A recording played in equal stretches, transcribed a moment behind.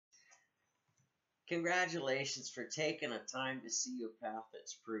Congratulations for taking a time to see a path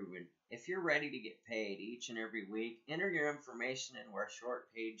that's proven. If you're ready to get paid each and every week, enter your information into our short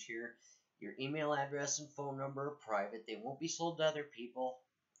page here. Your email address and phone number are private. They won't be sold to other people.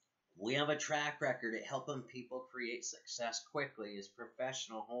 We have a track record at helping people create success quickly as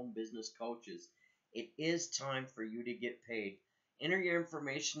professional home business coaches. It is time for you to get paid. Enter your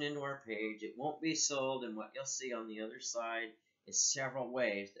information into our page. It won't be sold, and what you'll see on the other side is several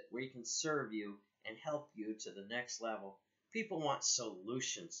ways that we can serve you and help you to the next level. People want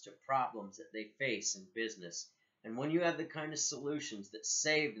solutions to problems that they face in business. And when you have the kind of solutions that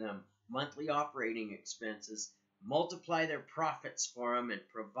save them monthly operating expenses, multiply their profits for them, and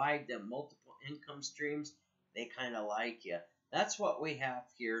provide them multiple income streams, they kind of like you. That's what we have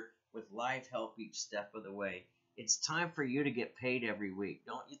here with Live Help each step of the way. It's time for you to get paid every week,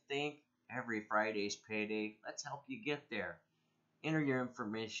 don't you think? Every Friday's payday. Let's help you get there. Enter your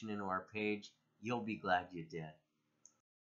information into our page. You'll be glad you did.